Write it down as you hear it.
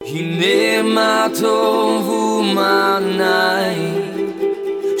הנה מה טוב ומה נעים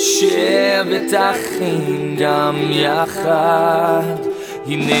שבת אחים גם יחד.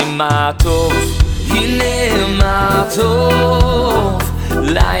 הנה מה טוב, הנה מה טוב,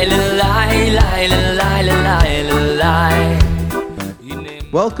 לילה לילה לילה לילה לילה.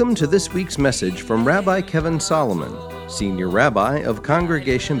 Welcome to this week's message from Rabbi Kevin Solomon, Senior Rabbi of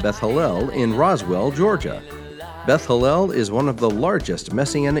Congregation Beth Hallel in Roswell, Georgia. Beth Hallel is one of the largest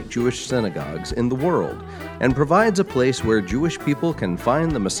Messianic Jewish synagogues in the world and provides a place where Jewish people can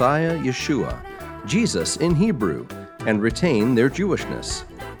find the Messiah, Yeshua, Jesus in Hebrew, and retain their Jewishness.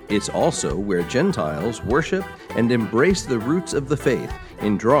 It's also where Gentiles worship and embrace the roots of the faith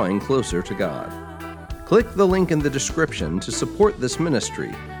in drawing closer to God. Click the link in the description to support this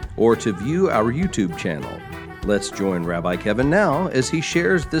ministry or to view our YouTube channel. Let's join Rabbi Kevin now as he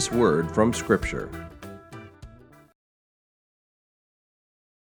shares this word from Scripture.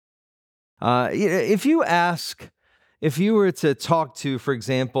 If you were to talk to, for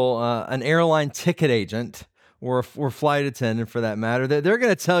example, an airline ticket agent or flight attendant for that matter, they're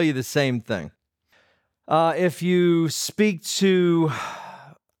going to tell you the same thing. If you speak to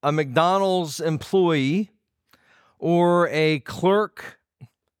a McDonald's employee or a clerk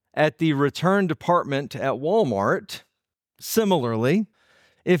at the return department at Walmart, similarly,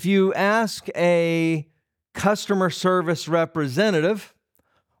 if you ask a customer service representative,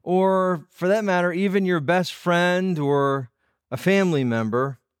 or for that matter, even your best friend or a family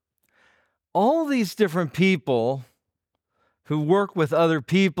member, all these different people who work with other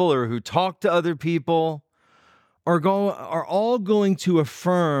people or who talk to other people are all going to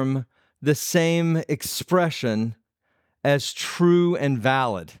affirm the same expression as true and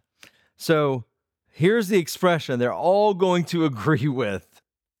valid. So here's the expression they're all going to agree with.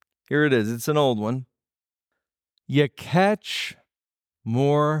 Here it is. It's an old one. You catch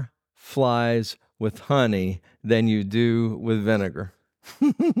more flies with honey than you do with vinegar.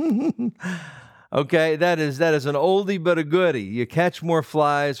 Okay, that is an oldie but a goodie. You catch more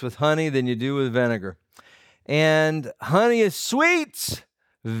flies with honey than you do with vinegar. And honey is sweet,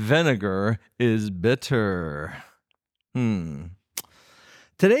 vinegar is bitter.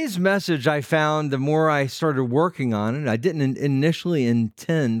 Today's message I found the more I started working on it, I didn't initially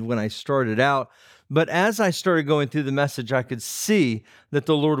intend when I started out, but as I started going through the message, I could see that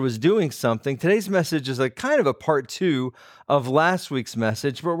the Lord was doing something. Today's message is a kind of a part two of last week's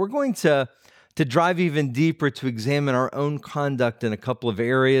message, but we're going to drive even deeper to examine our own conduct in a couple of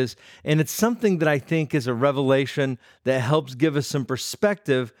areas. And it's something that I think is a revelation that helps give us some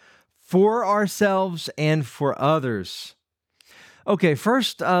perspective for ourselves and for others. Okay,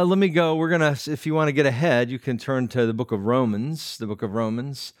 first, let me go. If you want to get ahead, you can turn to the book of Romans,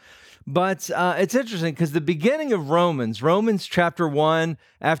 But it's interesting because the beginning of Romans chapter 1,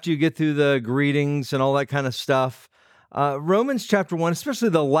 after you get through the greetings and all that kind of stuff, Romans chapter 1, especially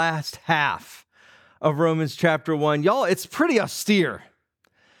the last half of Romans chapter 1, y'all, it's pretty austere.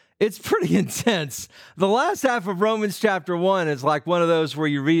 It's pretty intense. The last half of Romans chapter 1 is like one of those where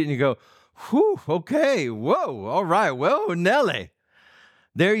you read it and you go, whew, okay, whoa, all right, whoa, Nelly.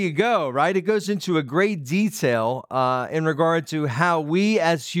 There you go, right? It goes into a great detail in regard to how we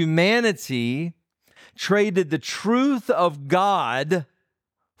as humanity traded the truth of God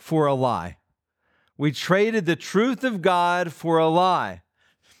for a lie. We traded the truth of God for a lie.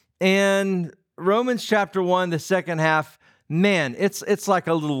 And Romans chapter 1, the second half, man, it's like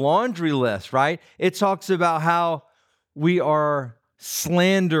a little laundry list, right? It talks about how we are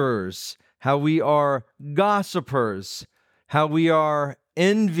slanderers, how we are gossipers, how we are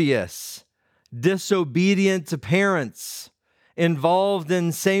envious, disobedient to parents, involved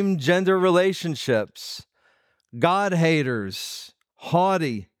in same-gender relationships, God haters,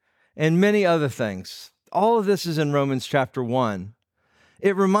 haughty, and many other things. All of this is in Romans chapter 1.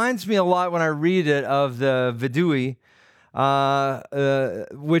 It reminds me a lot when I read it of the Vidui,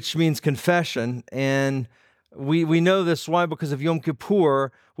 which means confession. And we know this. Why? Because of Yom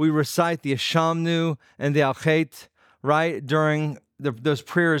Kippur, we recite the Ashamnu and the Alchet, right, during those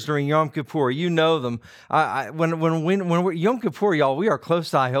prayers during Yom Kippur. You know them. When we're Yom Kippur, y'all, we are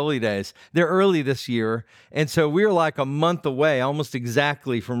close to High Holy Days. They're early this year, and so we're like a month away, almost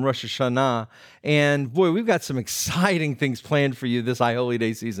exactly from Rosh Hashanah. And boy, we've got some exciting things planned for you this High Holy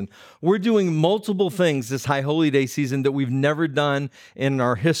Day season. We're doing multiple things this High Holy Day season that we've never done in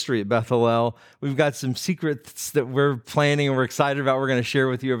our history at Beth Hallel. We've got some secrets that we're planning and we're excited about. We're going to share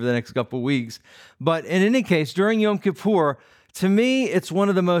with you over the next couple of weeks. But in any case, during Yom Kippur, to me, it's one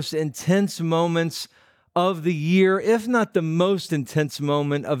of the most intense moments of the year, if not the most intense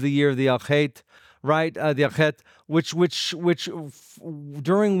moment of the year of the Alchet, right? Diachet,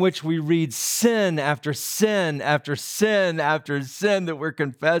 during which we read sin after sin after sin after sin that we're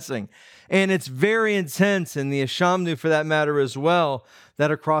confessing. And it's very intense in the Ashamnu for that matter as well,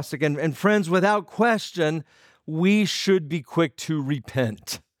 that acrostic. And friends, without question, we should be quick to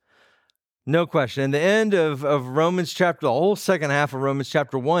repent. No question. And the end of Romans chapter, the whole second half of Romans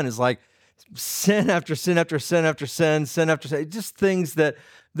chapter 1 is like sin after sin after sin after sin, sin after sin, just things that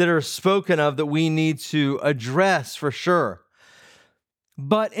are spoken of that we need to address for sure.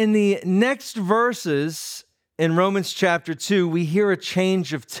 But in the next verses in Romans chapter 2, we hear a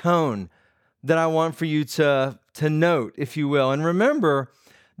change of tone that I want for you to note, if you will. And remember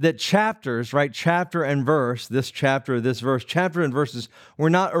that chapters, right, chapter and verse, this chapter, this verse, chapter and verses were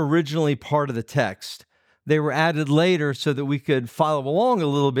not originally part of the text. They were added later so that we could follow along a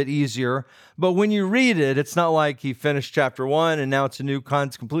little bit easier. But when you read it, it's not like he finished chapter 1 and now it's a new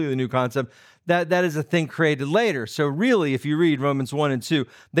completely new concept. That is a thing created later. So really, if you read Romans 1 and 2,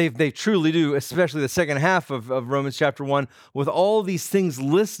 they truly do, especially the second half of Romans chapter 1, with all these things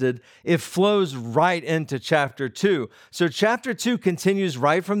listed, it flows right into chapter 2. So chapter 2 continues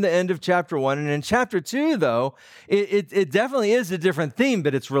right from the end of chapter 1. And in chapter 2, though, it definitely is a different theme,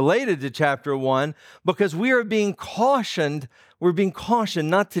 but it's related to chapter 1 because we are being cautioned, we're being cautioned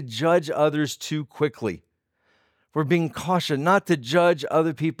not to judge others too quickly. We're being cautioned not to judge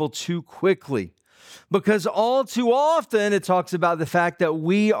other people too quickly because all too often it talks about the fact that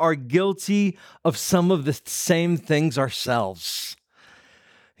we are guilty of some of the same things ourselves.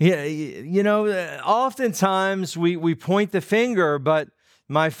 Yeah, you know, oftentimes we point the finger, but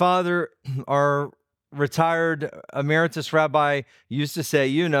my father, our retired emeritus rabbi, used to say,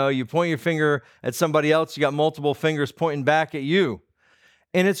 you point your finger at somebody else, you got multiple fingers pointing back at you.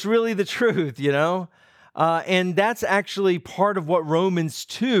 And it's really the truth, and that's actually part of what Romans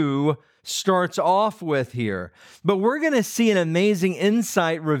 2 starts off with here. But we're going to see an amazing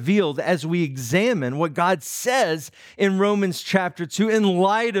insight revealed as we examine what God says in Romans chapter 2 in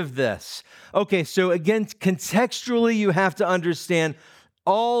light of this. Okay, so again, contextually, you have to understand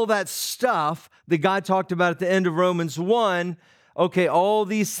all that stuff that God talked about at the end of Romans 1. Okay, all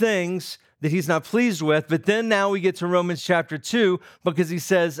these things that he's not pleased with, but then now we get to Romans chapter 2 because he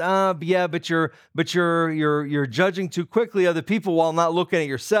says, but you're judging too quickly other people while not looking at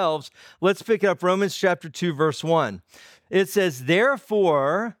yourselves. Let's pick up Romans chapter 2, verse 1. It says,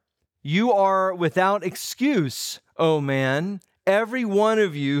 "Therefore you are without excuse, O man, every one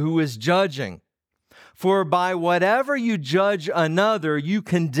of you who is judging. For by whatever you judge another, you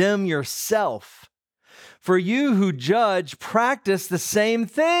condemn yourself. For you who judge practice the same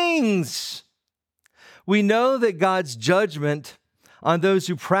things. We know that God's judgment on those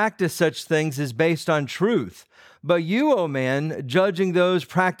who practice such things is based on truth. But you, O man, judging those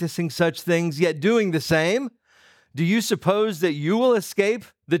practicing such things, yet doing the same, do you suppose that you will escape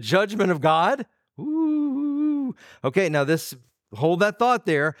the judgment of God?" Ooh. Okay, now hold that thought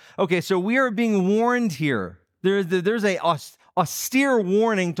there. Okay, so we are being warned here. There's a austere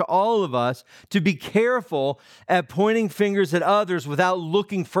warning to all of us to be careful at pointing fingers at others without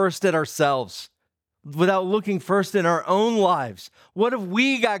looking first at ourselves, without looking first in our own lives. What have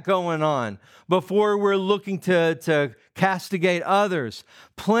we got going on before we're looking to castigate others?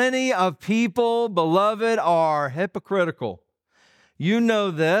 Plenty of people, beloved, are hypocritical. You know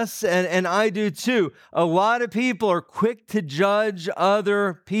this, and I do too. A lot of people are quick to judge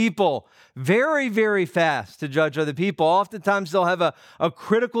other people. Very, very fast to judge other people. Oftentimes they'll have a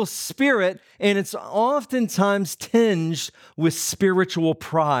critical spirit, and it's oftentimes tinged with spiritual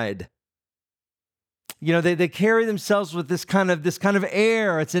pride. They carry themselves with this kind of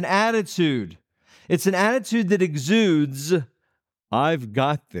air. It's an attitude. It's an attitude that exudes, "I've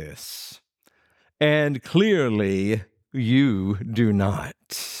got this, and clearly you do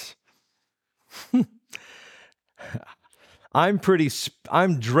not." I'm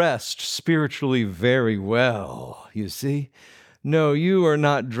dressed spiritually very well, you see. No, you are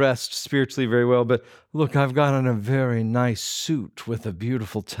not dressed spiritually very well, but look, I've got on a very nice suit with a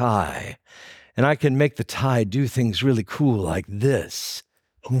beautiful tie, and I can make the tie do things really cool like this.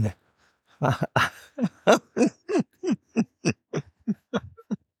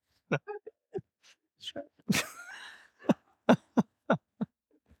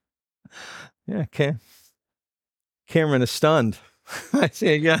 Yeah, Cameron is stunned. I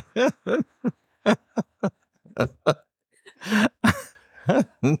say, yeah.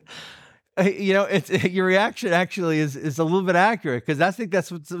 Your reaction actually is a little bit accurate because I think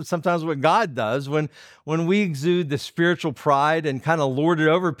that's sometimes what God does when we exude the spiritual pride and kind of lord it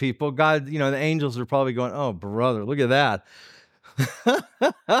over people. God, the angels are probably going, "Oh, brother, look at that."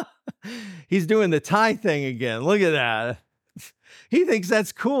 He's doing the tie thing again. Look at that. He thinks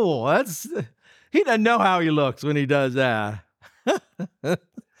that's cool. He doesn't know how he looks when he does that.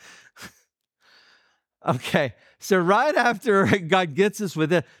 Okay, so right after God gets us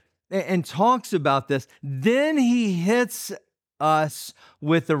with it and talks about this, then he hits us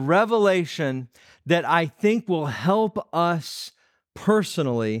with a revelation that I think will help us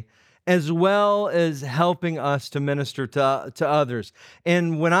personally, as well as helping us to minister to others.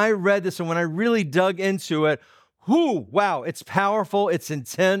 And when I read this and when I really dug into it, wow, it's powerful, it's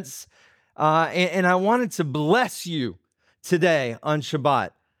intense, and I wanted to bless you today on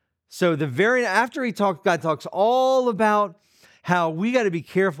Shabbat. So after God talks all about how we got to be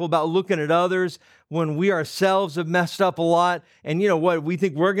careful about looking at others when we ourselves have messed up a lot. And you know what? We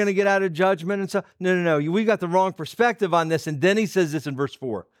think we're going to get out of judgment and stuff. No. We got the wrong perspective on this. And then he says this in verse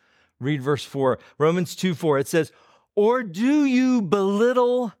 4. Read verse 4. Romans 2:4. It says, or do you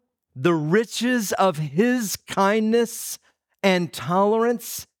belittle the riches of his kindness and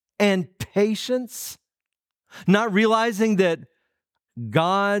tolerance and patience, not realizing that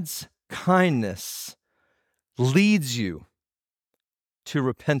God's kindness leads you to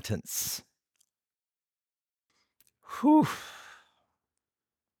repentance? Whew.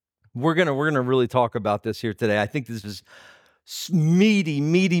 We're gonna really talk about this here today. I think this is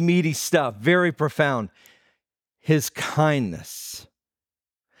meaty stuff, very profound. His kindness.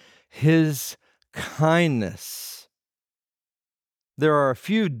 His kindness. There are a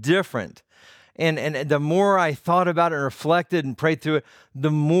few different, and the more I thought about it and reflected and prayed through it,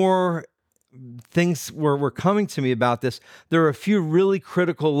 the more things were coming to me about this. There are a few really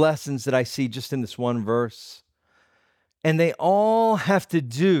critical lessons that I see just in this one verse. And they all have to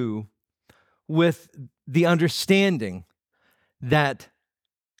do with the understanding that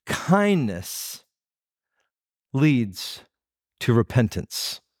kindness leads to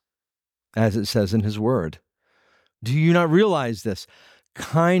repentance, as it says in his word. Do you not realize this?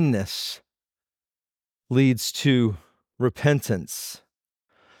 Kindness leads to repentance.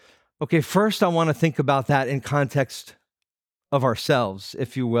 Okay, first I want to think about that in context of ourselves,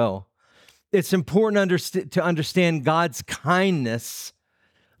 if you will. It's important to understand God's kindness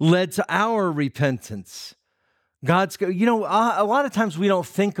led to our repentance. A lot of times we don't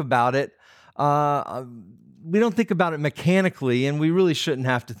think about it. We don't think about it mechanically, and we really shouldn't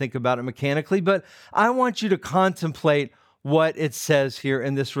have to think about it mechanically, but I want you to contemplate what it says here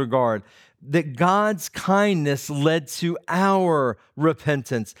in this regard, that God's kindness led to our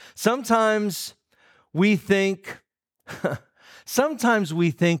repentance. Sometimes we think of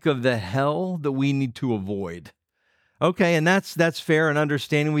the hell that we need to avoid. Okay, and that's fair and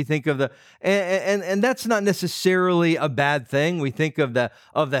understanding. We think of and that's not necessarily a bad thing. We think of the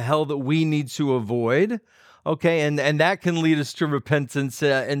hell that we need to avoid. Okay, and that can lead us to repentance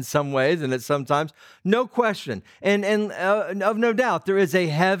in some ways, and at sometimes, no question. And of no doubt, there is a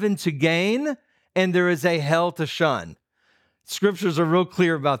heaven to gain, and there is a hell to shun. Scriptures are real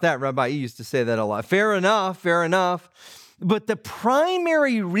clear about that. Rabbi E used to say that a lot. Fair enough. But the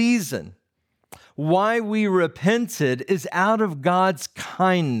primary reason why we repented is out of God's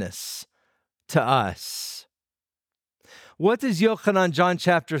kindness to us. What does Yochanan, John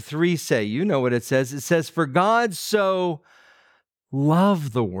chapter 3 say? You know what it says. It says, for God so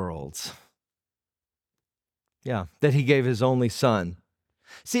loved the world, that he gave his only son.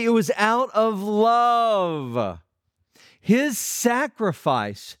 See, it was out of love. His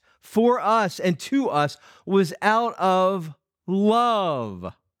sacrifice for us and to us was out of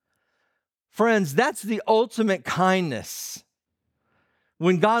love. Friends, that's the ultimate kindness.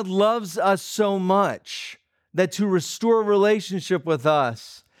 When God loves us so much that to restore a relationship with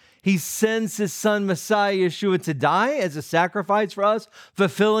us, he sends his son, Messiah Yeshua, to die as a sacrifice for us,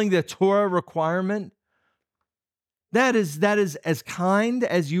 fulfilling the Torah requirement. That is as kind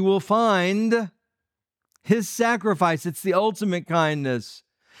as you will find. His sacrifice, it's the ultimate kindness.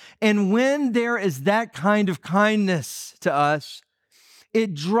 And when there is that kind of kindness to us,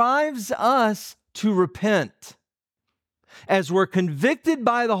 it drives us to repent as we're convicted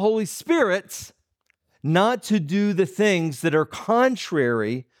by the Holy Spirit not to do the things that are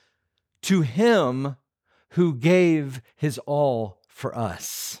contrary to him who gave his all for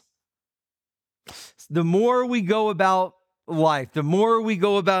us. The more we go about life, the more we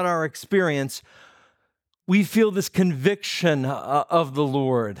go about our experience, we feel this conviction of the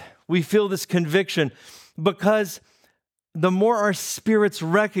Lord. We feel this conviction because the more our spirits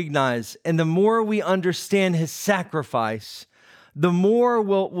recognize and the more we understand his sacrifice, the more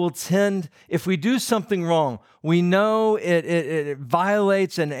we'll tend, if we do something wrong, we know it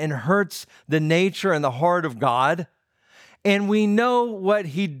violates and hurts the nature and the heart of God. And we know what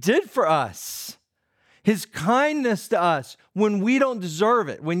he did for us. His kindness to us when we don't deserve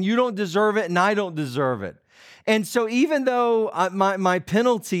it, when you don't deserve it and I don't deserve it. And so even though my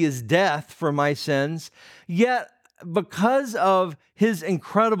penalty is death for my sins, yet because of his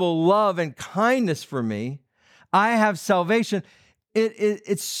incredible love and kindness for me, I have salvation.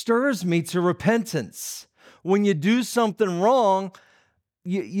 It stirs me to repentance. When you do something wrong,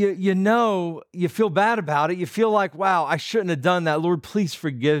 you know, you feel bad about it. You feel like, wow, I shouldn't have done that. Lord, please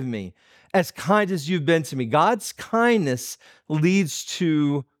forgive me. As kind as you've been to me. God's kindness leads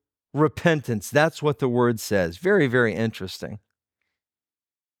to repentance. That's what the word says. Very, very interesting.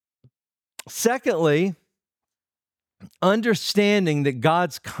 Secondly, understanding that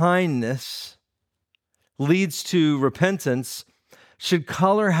God's kindness leads to repentance should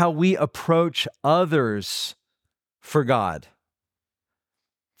color how we approach others for God.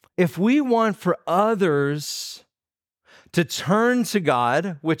 If we want for others to turn to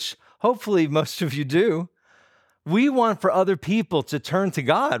God, which hopefully most of you do, we want for other people to turn to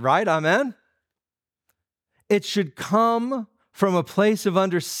God, right? Amen? It should come from a place of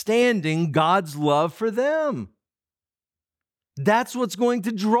understanding God's love for them. That's what's going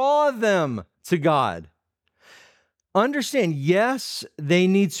to draw them to God. Understand, yes, they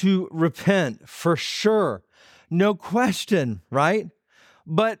need to repent for sure. No question, right?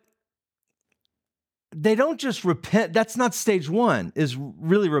 But they don't just repent. That's not stage one, is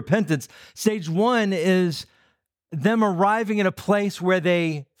really repentance. Stage one is them arriving in a place where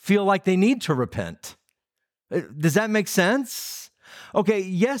they feel like they need to repent. Does that make sense? Okay,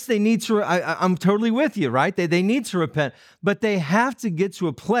 yes, they need to. I'm totally with you, right? They need to repent, but they have to get to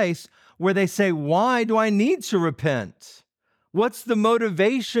a place where they say, why do I need to repent? What's the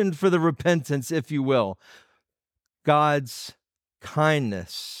motivation for the repentance, if you will? God's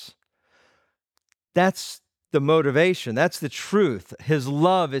kindness. That's the motivation. That's the truth. His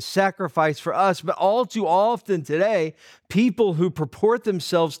love, his sacrifice for us. But all too often today, people who purport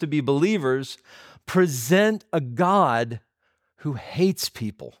themselves to be believers present a God who hates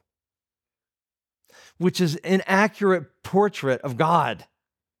people, which is an accurate portrait of God.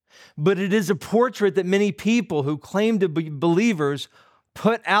 But it is a portrait that many people who claim to be believers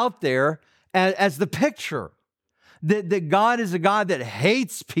put out there as the picture. That God is a God that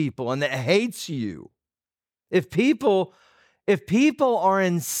hates people and that hates you. If people are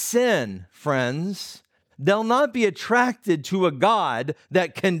in sin, friends, they'll not be attracted to a God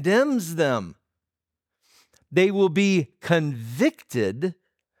that condemns them. They will be convicted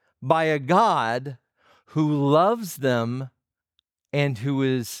by a God who loves them and who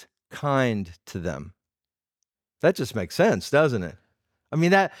is kind to them. That just makes sense, doesn't it? I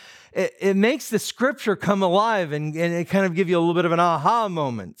mean, it makes the scripture come alive and it kind of give you a little bit of an aha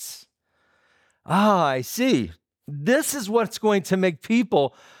moment. Ah, I see. This is what's going to make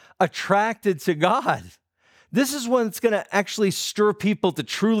people attracted to God. This is what's going to actually stir people to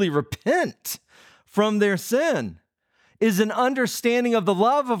truly repent from their sin, is an understanding of the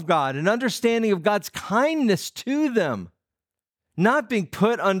love of God, an understanding of God's kindness to them, not being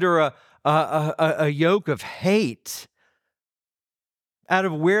put under a yoke of hate out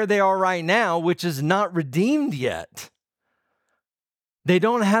of where they are right now, which is not redeemed yet. They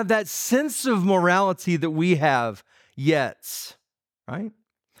don't have that sense of morality that we have yet, right?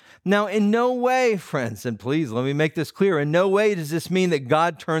 Now, in no way, friends, and please let me make this clear, in no way does this mean that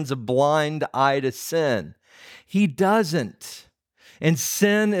God turns a blind eye to sin. He doesn't. And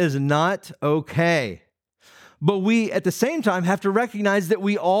sin is not okay. But we, at the same time, have to recognize that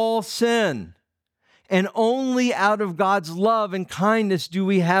we all sin. And only out of God's love and kindness do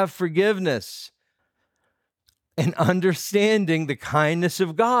we have forgiveness. And understanding the kindness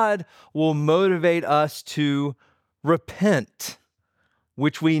of God will motivate us to repent,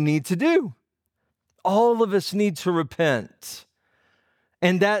 which we need to do. All of us need to repent.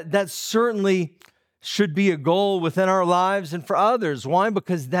 And that certainly should be a goal within our lives and for others. Why?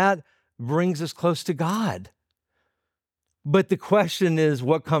 Because that brings us close to God. But the question is,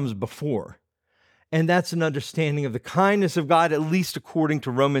 what comes before? And that's an understanding of the kindness of God, at least according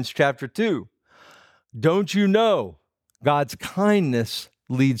to Romans chapter 2. Don't you know God's kindness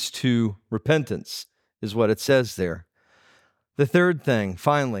leads to repentance, is what it says there. The third thing,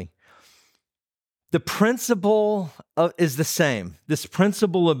 finally, the principle is the same. This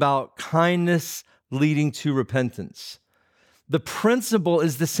principle about kindness leading to repentance. The principle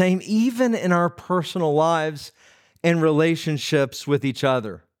is the same even in our personal lives and relationships with each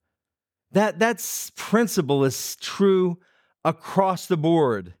other. That principle is true across the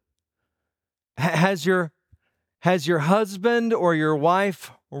board. Has your husband or your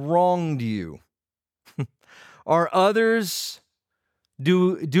wife wronged you? Are others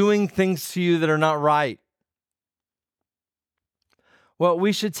doing things to you that are not right? Well,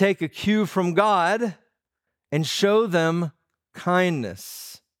 we should take a cue from God and show them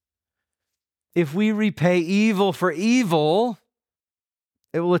kindness. If we repay evil for evil,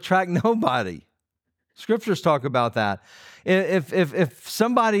 it will attract nobody. Scriptures talk about that. If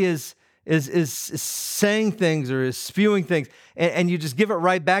somebody is saying things or is spewing things, and you just give it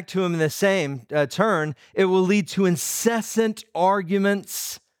right back to him in the same turn, it will lead to incessant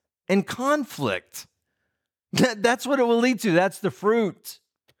arguments and conflict. That's what it will lead to. That's the fruit.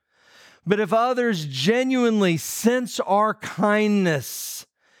 But if others genuinely sense our kindness,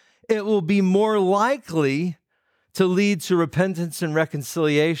 it will be more likely to lead to repentance and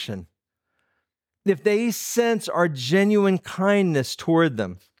reconciliation. If they sense our genuine kindness toward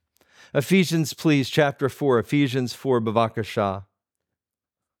them. Ephesians, please, chapter 4, Ephesians 4, bavakasha.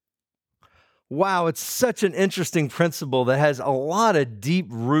 Wow, it's such an interesting principle that has a lot of deep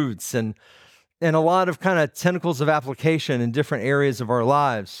roots and a lot of kind of tentacles of application in different areas of our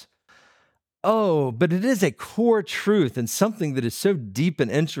lives. Oh, but it is a core truth and something that is so deep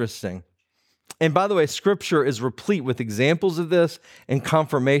and interesting. And by the way, Scripture is replete with examples of this and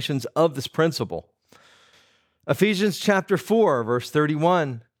confirmations of this principle. Ephesians chapter 4, verse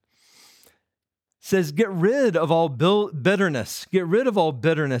 31 says, get rid of all bitterness. Get rid of all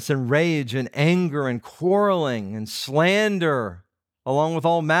bitterness and rage and anger and quarreling and slander, along with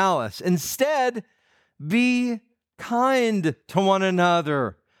all malice. Instead, be kind to one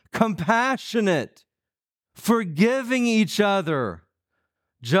another, compassionate, forgiving each other,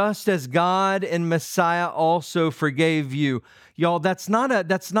 just as God and Messiah also forgave you. Y'all, that's not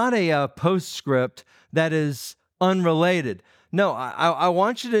a postscript that is unrelated. No, I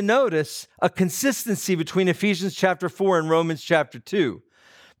want you to notice a consistency between Ephesians chapter 4 and Romans chapter 2.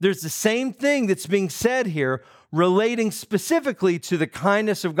 There's the same thing that's being said here, relating specifically to the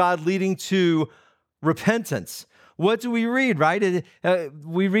kindness of God leading to repentance. What do we read, right?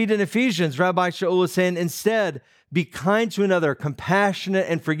 We read in Ephesians, Rabbi Shaul is saying, instead, be kind to another, compassionate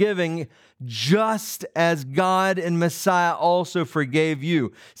and forgiving, just as God and Messiah also forgave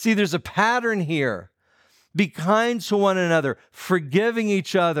you. See, there's a pattern here. Be kind to one another, forgiving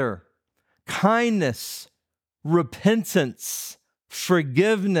each other, kindness, repentance,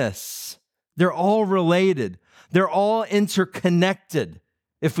 forgiveness. They're all related. They're all interconnected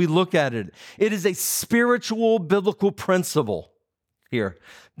if we look at it. It is a spiritual biblical principle here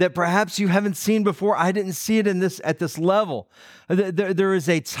that perhaps you haven't seen before. I didn't see it at this level. There is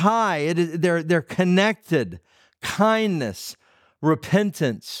a tie. They're connected. Kindness,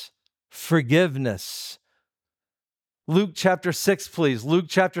 repentance, forgiveness. Luke chapter 6, please. Luke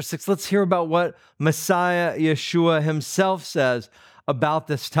chapter 6. Let's hear about what Messiah Yeshua himself says about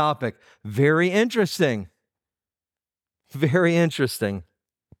this topic. Very interesting. Very interesting.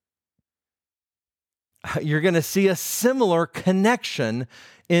 You're going to see a similar connection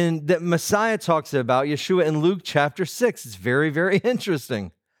in that Messiah talks about Yeshua in Luke chapter 6. It's very, very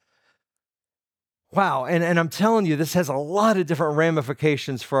interesting. Wow, and I'm telling you, this has a lot of different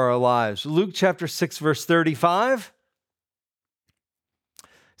ramifications for our lives. Luke chapter 6, verse 35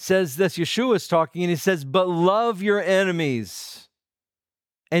 says this. Yeshua is talking, and he says, but love your enemies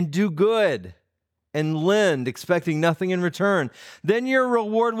and do good and lend, expecting nothing in return. Then your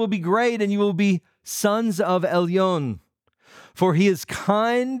reward will be great, and you will be sons of Elyon. For he is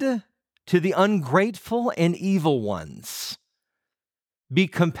kind to the ungrateful and evil ones. Be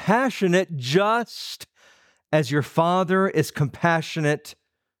compassionate just as your Father is compassionate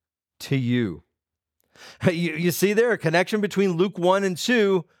to you. You see there a connection between Romans 1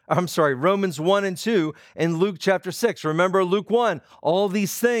 and 2 and Luke chapter 6. Remember Luke 1, all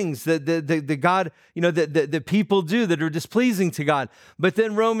these things that the God, the people do that are displeasing to God. But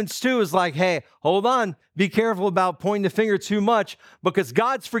then Romans 2 is like, hey, hold on, be careful about pointing the finger too much because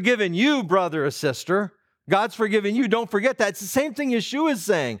God's forgiven you, brother or sister. God's forgiven you. Don't forget that. It's the same thing Yeshua is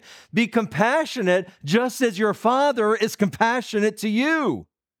saying. Be compassionate just as your Father is compassionate to you.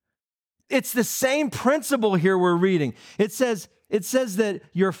 It's the same principle here we're reading. It says that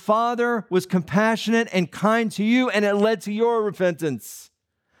your Father was compassionate and kind to you, and it led to your repentance.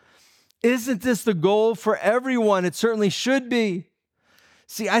 Isn't this the goal for everyone? It certainly should be.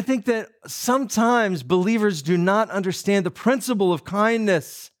 See, I think that sometimes believers do not understand the principle of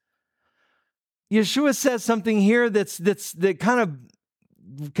kindness. Yeshua says something here that kind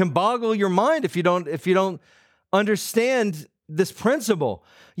of can boggle your mind if you don't understand this principle.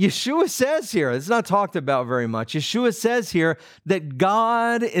 Yeshua says here, it's not talked about very much. Yeshua says here that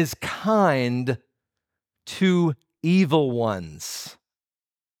God is kind to evil ones.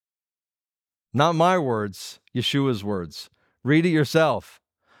 Not my words. Yeshua's words. Read it yourself.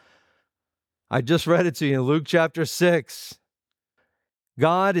 I just read it to you in Luke chapter 6.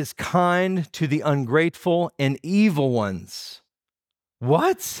 God is kind to the ungrateful and evil ones.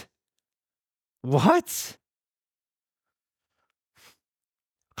 What? What?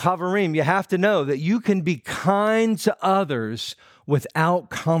 Chavarim, you have to know that you can be kind to others without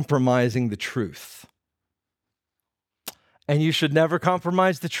compromising the truth. And you should never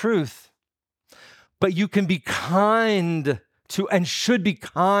compromise the truth. But you can be kind to and should be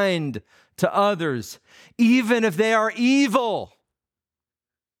kind to others, even if they are evil.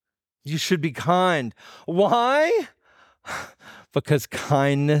 You should be kind. Why? Because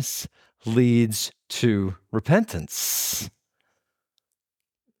kindness leads to repentance.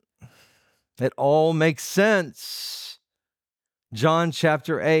 It all makes sense. John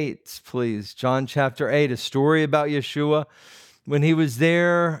chapter 8, please. John chapter 8, a story about Yeshua. When he was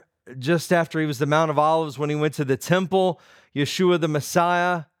there, just after he was the Mount of Olives, when he went to the temple, Yeshua the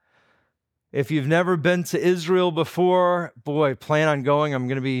Messiah. If you've never been to Israel before, boy, plan on going. I'm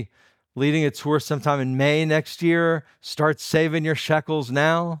going to be leading a tour sometime in May next year. Start saving your shekels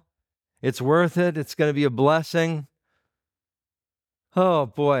now. It's worth it. It's going to be a blessing. Oh,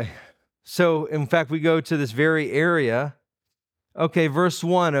 boy. So, in fact, we go to this very area. Okay, verse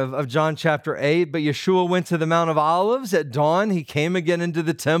 1 of John chapter 8. But Yeshua went to the Mount of Olives at dawn. He came again into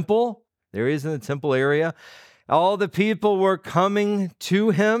the temple. There he is in the temple area. All the people were coming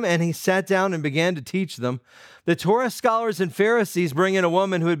to him, and he sat down and began to teach them. The Torah scholars and Pharisees bring in a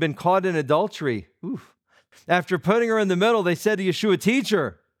woman who had been caught in adultery. Oof. After putting her in the middle, they said to Yeshua,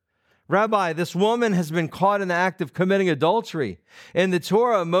 "Teacher, Rabbi, this woman has been caught in the act of committing adultery. In the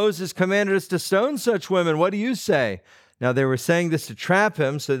Torah, Moses commanded us to stone such women. What do you say?" Now, they were saying this to trap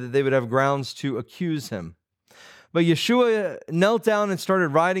him so that they would have grounds to accuse him. But Yeshua knelt down and started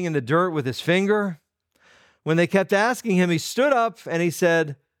writing in the dirt with his finger. When they kept asking him, he stood up and he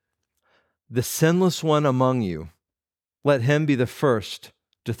said, "The sinless one among you, let him be the first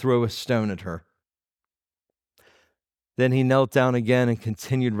to throw a stone at her." Then he knelt down again and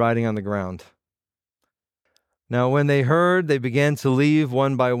continued writing on the ground. Now, when they heard, they began to leave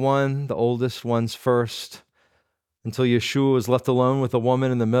one by one, the oldest ones first, until Yeshua was left alone with a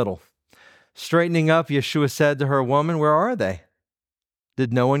woman in the middle. Straightening up, Yeshua said to her, "Woman, where are they?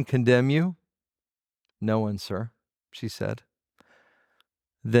 Did no one condemn you?" "No one, sir," she said.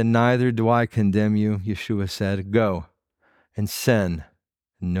 "Then neither do I condemn you," Yeshua said. "Go and sin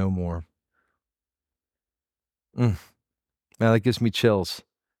no more." Now that gives me chills.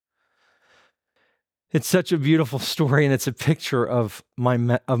 It's such a beautiful story, and it's a picture of my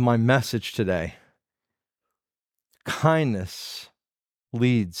message today. Kindness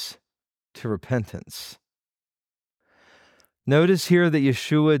leads to repentance. Notice here that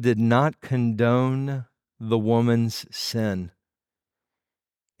Yeshua did not condone the woman's sin.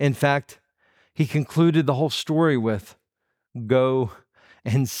 In fact, he concluded the whole story with, "Go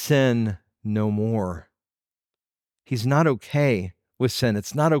and sin no more." He's not okay with sin.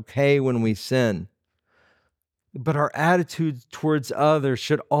 It's not okay when we sin. But our attitude towards others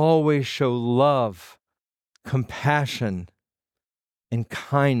should always show love, compassion, and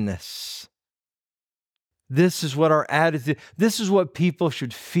kindness. This is what our attitude, this is what people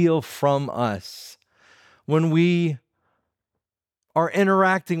should feel from us. When we are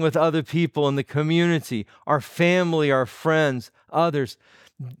interacting with other people in the community, our family, our friends, others,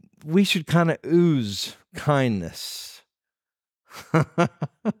 we should kind of ooze kindness.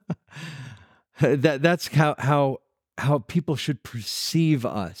 That's how people should perceive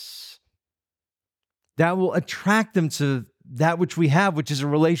us. That will attract them to that which we have, which is a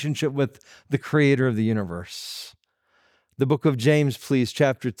relationship with the Creator of the universe. The book of James, please,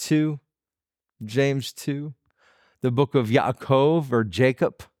 chapter 2. James 2. The book of Yaakov, or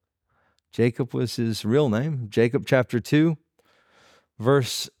Jacob. Jacob was his real name. Jacob chapter 2,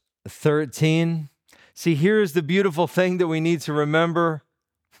 verse 13. See, here's the beautiful thing that we need to remember.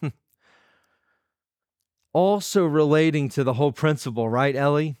 Also relating to the whole principle, right,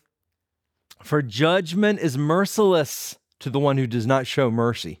 Ellie? For judgment is merciless to the one who does not show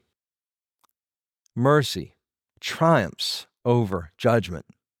mercy. Mercy triumphs over judgment.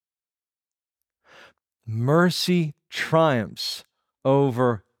 Mercy triumphs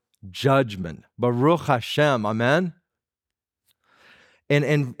over judgment. Baruch Hashem, amen?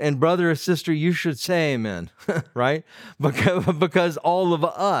 And brother or sister, you should say amen, right? Because all of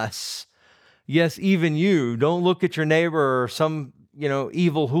us, yes, even you, don't look at your neighbor or some,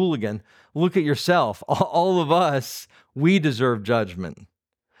 evil hooligan. Look at yourself. All of us, we deserve judgment.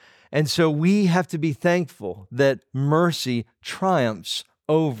 And so we have to be thankful that mercy triumphs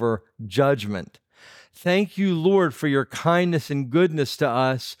over judgment. Thank you, Lord, for your kindness and goodness to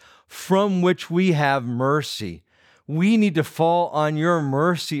us, from which we have mercy. We need to fall on your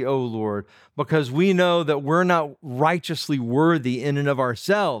mercy, O Lord, because we know that we're not righteously worthy in and of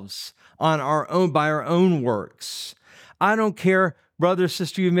ourselves on our own, by our own works. I don't care, brother,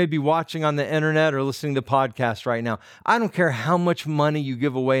 sister, you may be watching on the internet or listening to podcasts right now. I don't care how much money you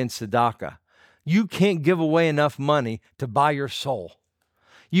give away in tzedakah. You can't give away enough money to buy your soul.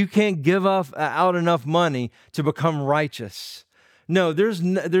 You can't give out enough money to become righteous. No,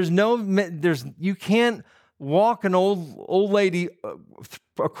 you can't walk an old lady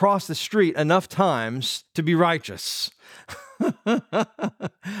across the street enough times to be righteous. I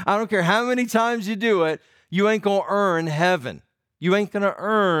don't care how many times you do it, you ain't going to earn heaven. You ain't going to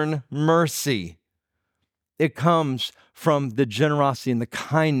earn mercy. It comes from the generosity and the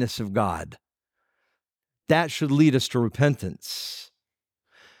kindness of God. That should lead us to repentance.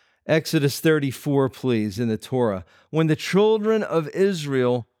 Exodus 34, please, in the Torah. When the children of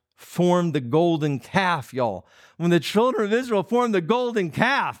Israel formed the golden calf, y'all. When the children of Israel formed the golden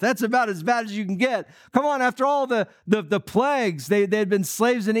calf, that's about as bad as you can get. Come on, after all the plagues, they had been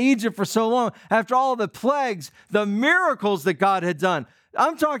slaves in Egypt for so long. After all the plagues, the miracles that God had done.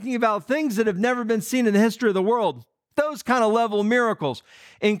 I'm talking about things that have never been seen in the history of the world. Those kind of level miracles,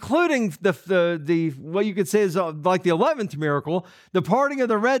 including the what you could say is like the 11th miracle, the parting of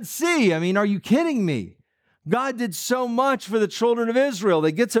the Red Sea. I mean, are you kidding me? God did so much for the children of Israel.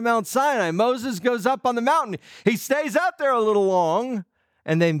 They get to Mount Sinai. Moses goes up on the mountain. He stays up there a little long,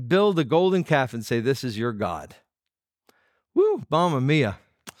 and they build a golden calf and say, "This is your God." Woo, Mamma Mia!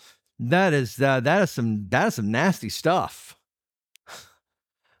 That is some nasty stuff.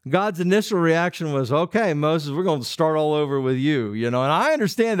 God's initial reaction was, "Okay, Moses, we're going to start all over with you," and I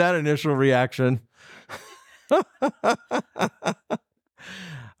understand that initial reaction.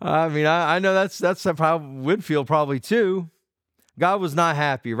 I mean, I know that's how I would feel probably too. God was not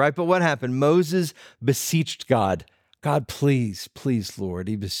happy, right? But what happened? Moses beseeched God. God, please, Lord.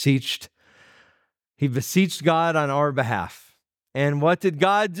 He beseeched God on our behalf. And what did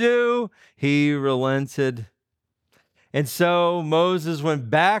God do? He relented. And so Moses went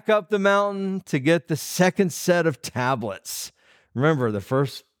back up the mountain to get the second set of tablets. Remember, the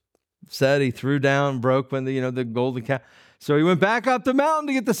first set he threw down, broke when the golden calf. So he went back up the mountain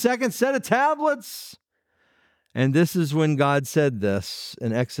to get the second set of tablets. And this is when God said this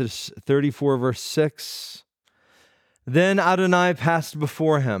in Exodus 34, verse 6. Then Adonai passed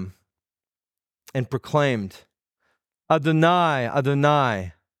before him and proclaimed, "Adonai,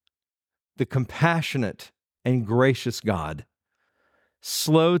 Adonai, the compassionate and gracious God,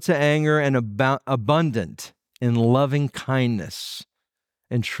 slow to anger and abundant in loving kindness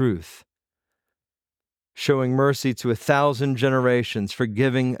and truth, showing mercy to 1,000 generations,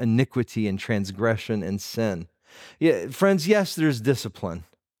 forgiving iniquity and transgression and sin." Yeah, friends, yes, there's discipline.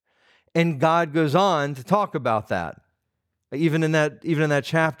 And God goes on to talk about that, even in that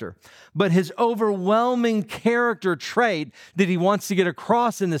chapter. But his overwhelming character trait that he wants to get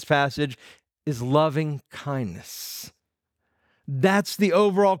across in this passage is loving kindness. That's the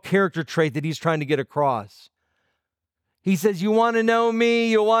overall character trait that he's trying to get across. He says, you want to know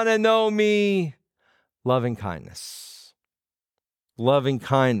me? You want to know me? Loving kindness. Loving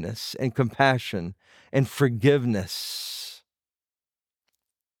kindness and compassion and forgiveness.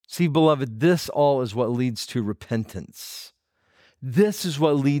 See, beloved, this all is what leads to repentance. This is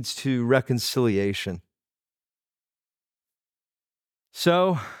what leads to reconciliation.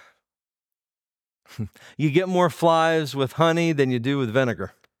 So, you get more flies with honey than you do with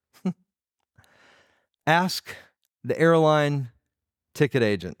vinegar. Ask the airline ticket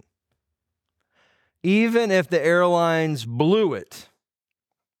agent. Even if the airlines blew it,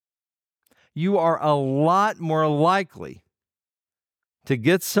 you are a lot more likely to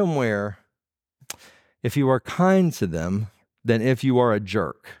get somewhere if you are kind to them than if you are a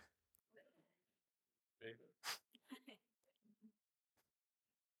jerk.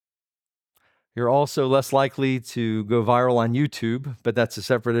 You're also less likely to go viral on YouTube, but that's a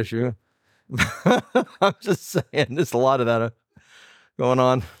separate issue. I'm just saying, there's a lot of that going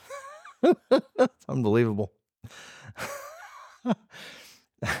on. It's unbelievable.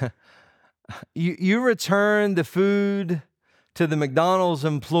 You return the food to the McDonald's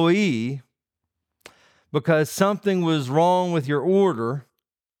employee because something was wrong with your order.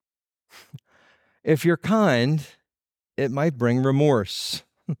 If you're kind, it might bring remorse.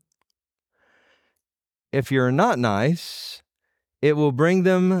 If you're not nice, it will bring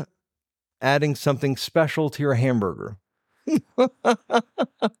them adding something special to your hamburger.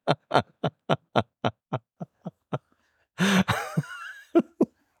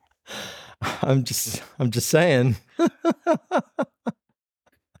 I'm just I'm just saying.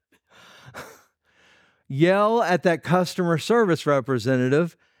 Yell at that customer service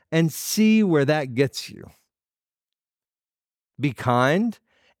representative and see where that gets you. Be kind,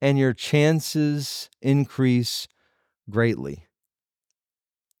 and your chances increase greatly.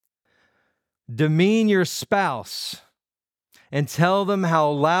 Demean your spouse and tell them how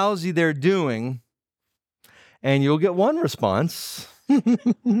lousy they're doing, and you'll get one response.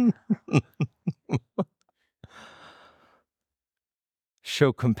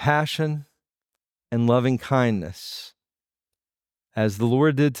 Show compassion and loving kindness, as the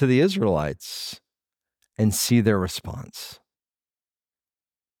Lord did to the Israelites, and see their response.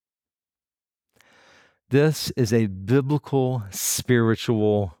 This is a biblical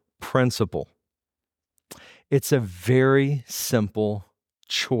spiritual principle. It's a very simple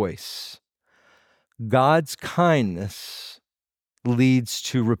choice. God's kindness leads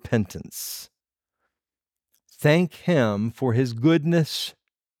to repentance. Thank Him for His goodness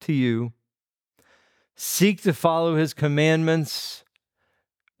to you. Seek to follow His commandments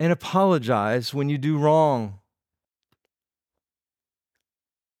and apologize when you do wrong.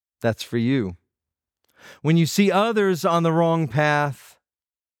 That's for you. When you see others on the wrong path,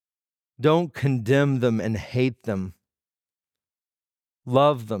 don't condemn them and hate them.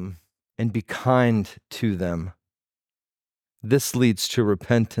 Love them and be kind to them. This leads to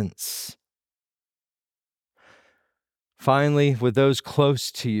repentance. Finally, with those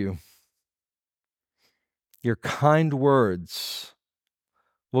close to you, your kind words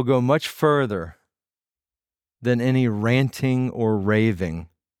will go much further than any ranting or raving.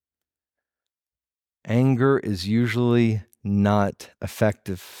 Anger is usually not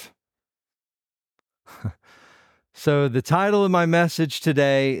effective. So the title of my message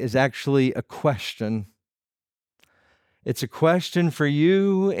today is actually a question. It's a question for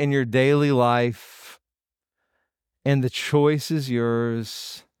you in your daily life, and the choice is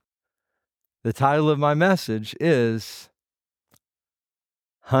yours. The title of my message is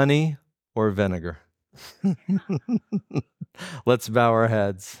Honey or Vinegar. Let's bow our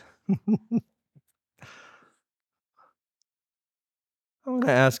heads. I want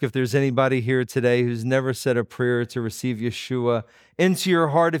to ask if there's anybody here today who's never said a prayer to receive Yeshua into your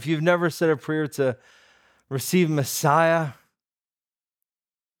heart. If you've never said a prayer to receive Messiah,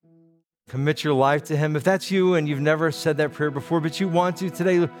 commit your life to Him. If that's you and you've never said that prayer before, but you want to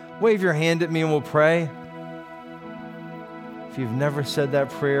today, wave your hand at me and we'll pray. If you've never said that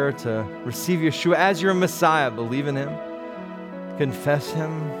prayer to receive Yeshua as your Messiah, believe in Him, confess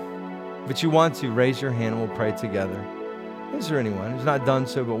Him, but you want to, raise your hand and we'll pray together. Is there anyone who's not done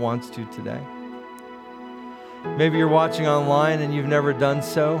so but wants to today? Maybe you're watching online and you've never done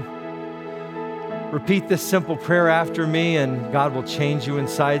so. Repeat this simple prayer after me and God will change you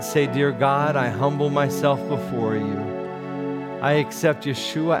inside. Say, "Dear God, I humble myself before you. I accept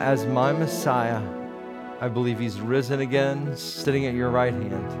Yeshua as my Messiah. I believe He's risen again, sitting at your right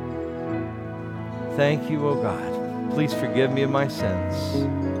hand. Thank you, O God. Please forgive me of my sins.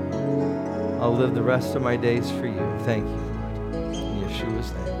 I'll live the rest of my days for you. Thank you, Lord. In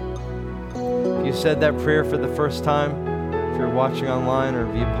Yeshua's name." If you said that prayer for the first time, if you're watching online or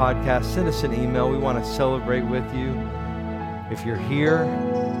via podcast, send us an email. We want to celebrate with you. If you're here,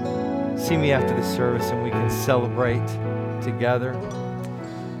 see me after the service and we can celebrate together.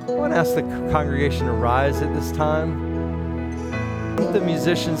 I want to ask the congregation to rise at this time. I want the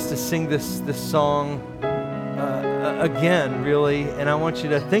musicians to sing this song again, really, and I want you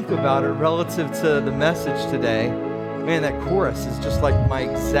to think about it relative to the message today. Man, that chorus is just like my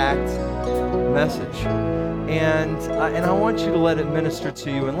exact message. And I want you to let it minister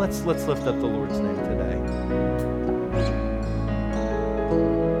to you, and let's lift up the Lord's name today.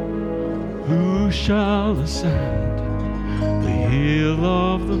 Who shall ascend the hill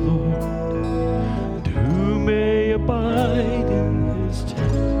of the Lord, and who may abide in His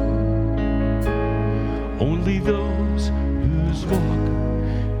tent? Only those whose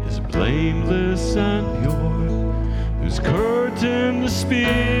walk is blameless and pure, whose curtain the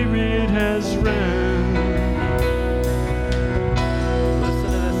Spirit has rent. Listen to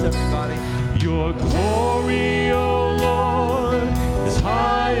this, everybody. Your glory, O Lord, is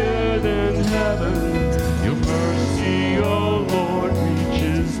higher than heaven. Your mercy, O Lord,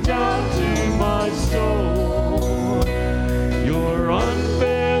 reaches down to my soul. Your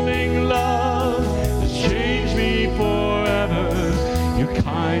unfailing love has changed me forever. Your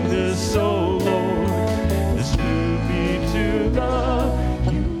kindness, O Lord, has moved me to love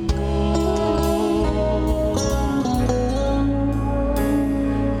you more.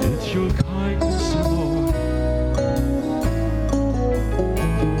 It's your kindness, O Lord.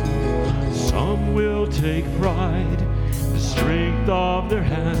 Some will take pride in the strength of their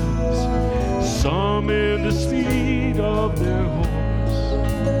hands, some in the speed of their horse.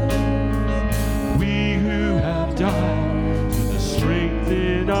 We who have died to the strength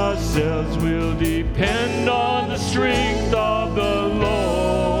in ourselves will depend on the strength of the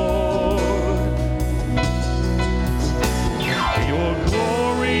Lord. Your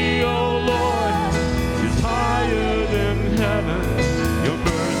glory, O Lord, is higher than heaven. Your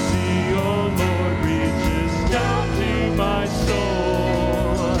mercy, O Lord, reaches down to my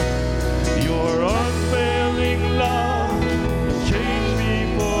soul. Your unfailing love has changed me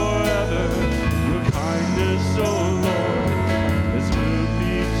forever. Your kindness, O Lord, has moved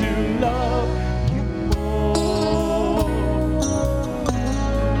me to love you more.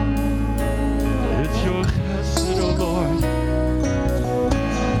 It's your chesed, O Lord.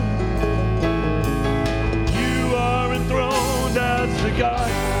 You are enthroned as the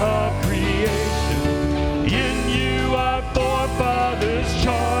God of creation. In you our forefathers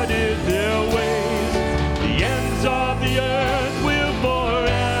charted their ways. The ends of the earth will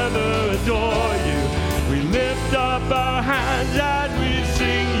forever adore you. We lift up our hands as we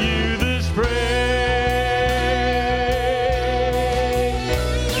sing you this praise.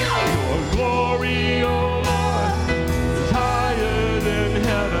 Your glory, O Lord, is higher than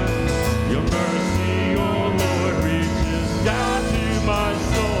heaven. Your mercy, O Lord, reaches down to my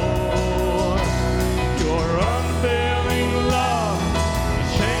soul. Your unfailing love has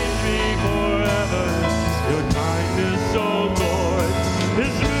changed me forever. Your kindness, O Lord,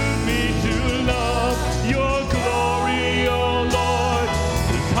 has moved me to love. Your glory, O Lord,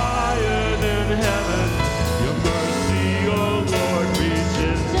 is higher than heaven. Your mercy, O Lord,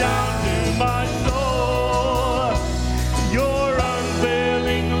 reaches down to my soul. Your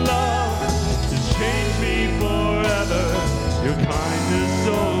unfailing love has changed me forever. Your kindness, O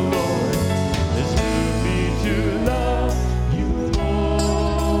Lord, has moved me to love you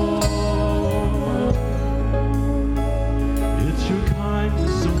more. It's your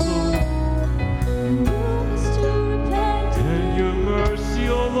kindness, O Lord, and your mercy,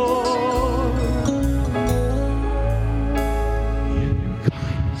 O Lord, and your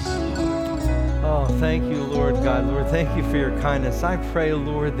kindness, O Lord. Oh, thank you, Lord God. Lord, thank you for your kindness. I pray,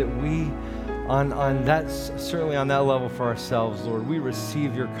 Lord, that we, on that, certainly on that level for ourselves, Lord, we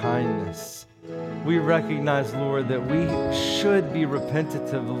receive your kindness. We recognize, Lord, that we should be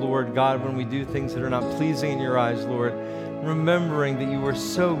repentant of the Lord God when we do things that are not pleasing in your eyes, Lord, remembering that you were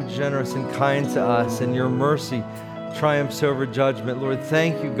so generous and kind to us and your mercy triumphs over judgment. Lord,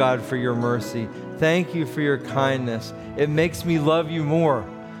 thank you, God, for your mercy. Thank you for your kindness. It makes me love you more,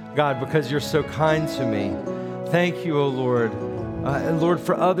 God, because you're so kind to me. Thank you, O Lord. And Lord,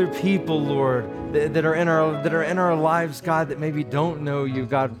 for other people, Lord, that are in our lives, God, that maybe don't know you,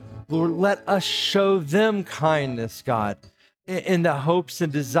 God, Lord, let us show them kindness, God, in the hopes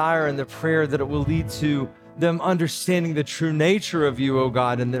and desire and the prayer that it will lead to them understanding the true nature of you, O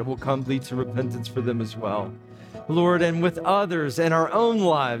God, and that it will lead to repentance for them as well. Lord, and with others in our own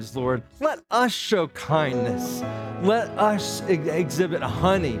lives, Lord, let us show kindness. Let us exhibit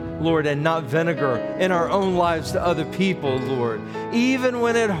honey, Lord, and not vinegar in our own lives to other people, Lord, even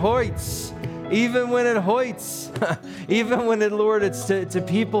when it hurts. Even when it hurts, even when it, Lord, it's to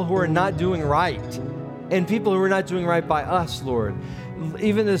people who are not doing right and people who are not doing right by us, Lord.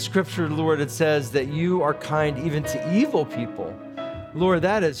 Even in the scripture, Lord, it says that you are kind even to evil people. Lord,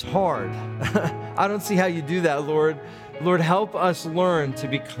 that is hard. I don't see how you do that, Lord. Lord, help us learn to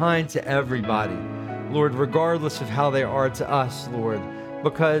be kind to everybody, Lord, regardless of how they are to us, Lord,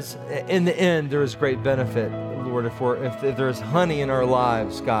 because in the end, there is great benefit, Lord, if there is honey in our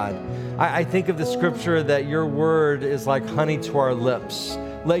lives, God. I think of the scripture that your word is like honey to our lips.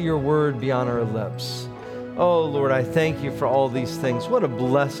 Let your word be on our lips. Oh, Lord, I thank you for all these things. What a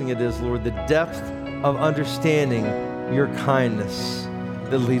blessing it is, Lord, the depth of understanding your kindness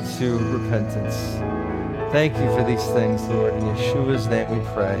that leads to repentance. Thank you for these things, Lord. In Yeshua's name we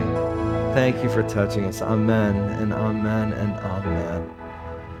pray. Thank you for touching us. Amen and amen and amen.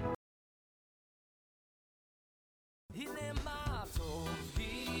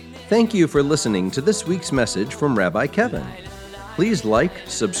 Thank you for listening to this week's message from Rabbi Kevin. Please like,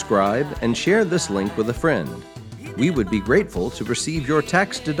 subscribe, and share this link with a friend. We would be grateful to receive your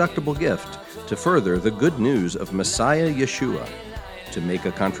tax-deductible gift to further the good news of Messiah Yeshua. To make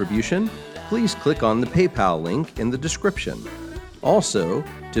a contribution, please click on the PayPal link in the description. Also,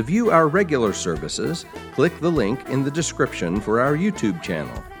 to view our regular services, click the link in the description for our YouTube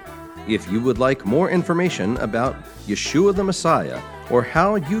channel. If you would like more information about Yeshua the Messiah or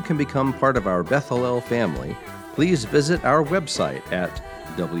how you can become part of our Beth Hallel family, please visit our website at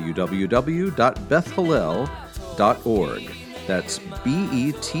www.bethhallel.org. That's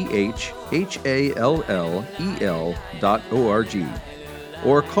BETHHALLEL.org.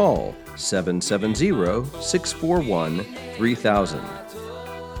 Or call 770-641-3000.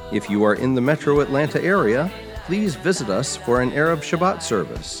 If you are in the metro Atlanta area, please visit us for an Arab Shabbat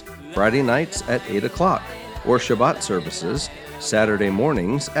service, Friday nights at 8 o'clock, or Shabbat services, Saturday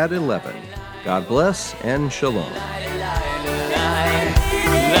mornings at 11. God bless and shalom.